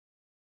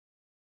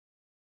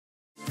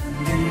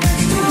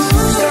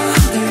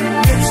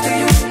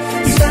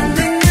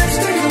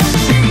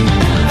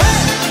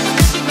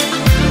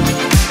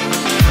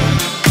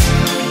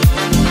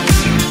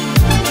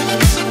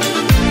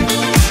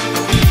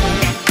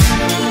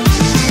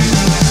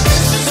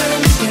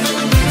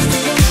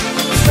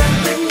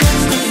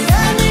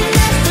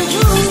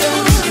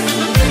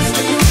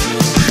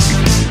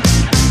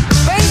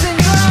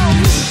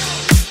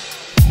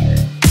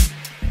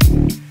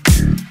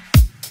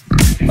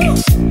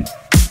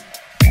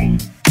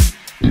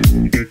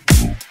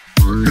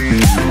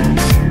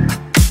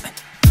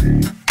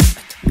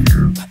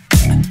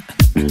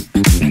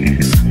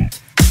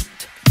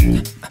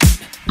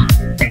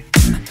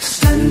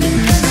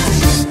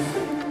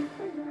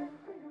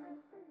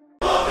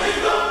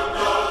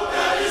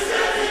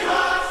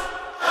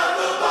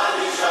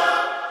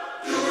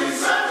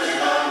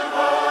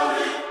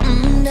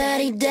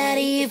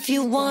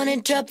wanna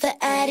drop the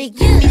attic.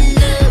 Give me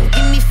love,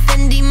 give me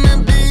Fendi,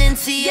 my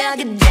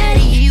Balenciaga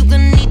daddy. You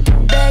gon' need to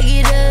bag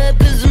it up,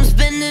 cause I'm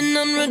spending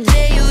on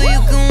Rodeo.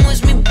 You can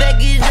wish me back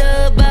it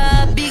up,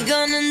 I'll be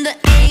gone in the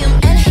AM.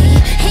 And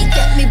he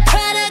got me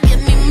Prada,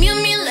 get me Miu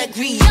Miu like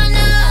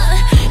Rihanna.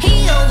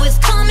 He always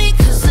call me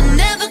cause I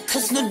never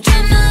cause no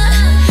drama.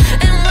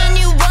 And when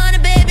you want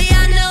it, baby,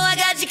 I know I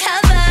got you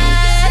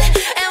covered.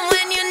 And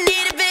when you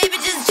need it, baby,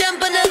 just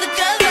jump under the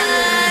covers.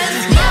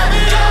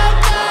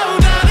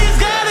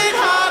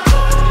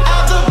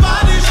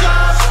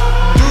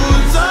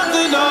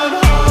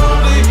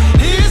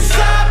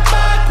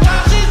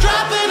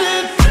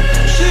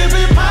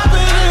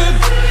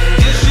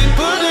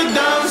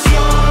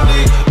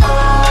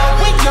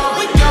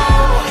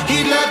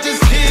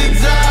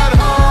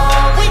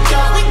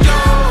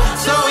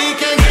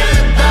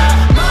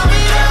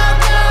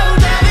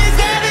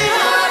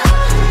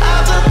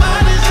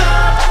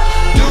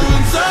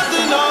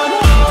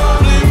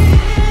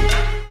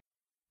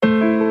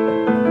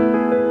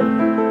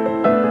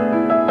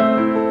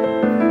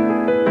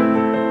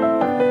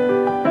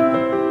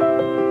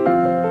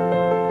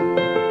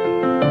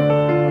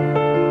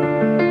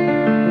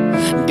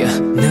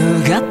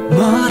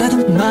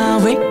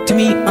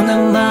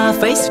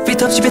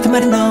 fit 없이 뱉은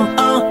말은 no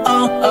oh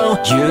oh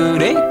oh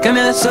유리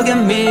가면 속에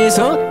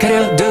미소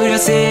가려두려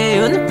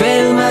세운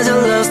배우마저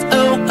lost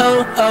oh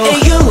oh oh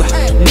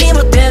에휴 네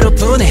멋대로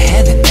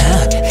분해해낸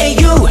나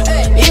에휴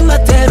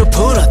입맛대로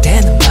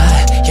불어대는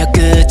말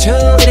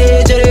혀끝으로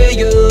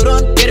이리저리 you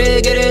don't get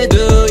it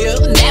do you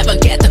never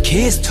get the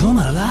keys to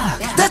my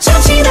life 더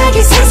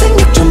정신하게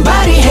상상력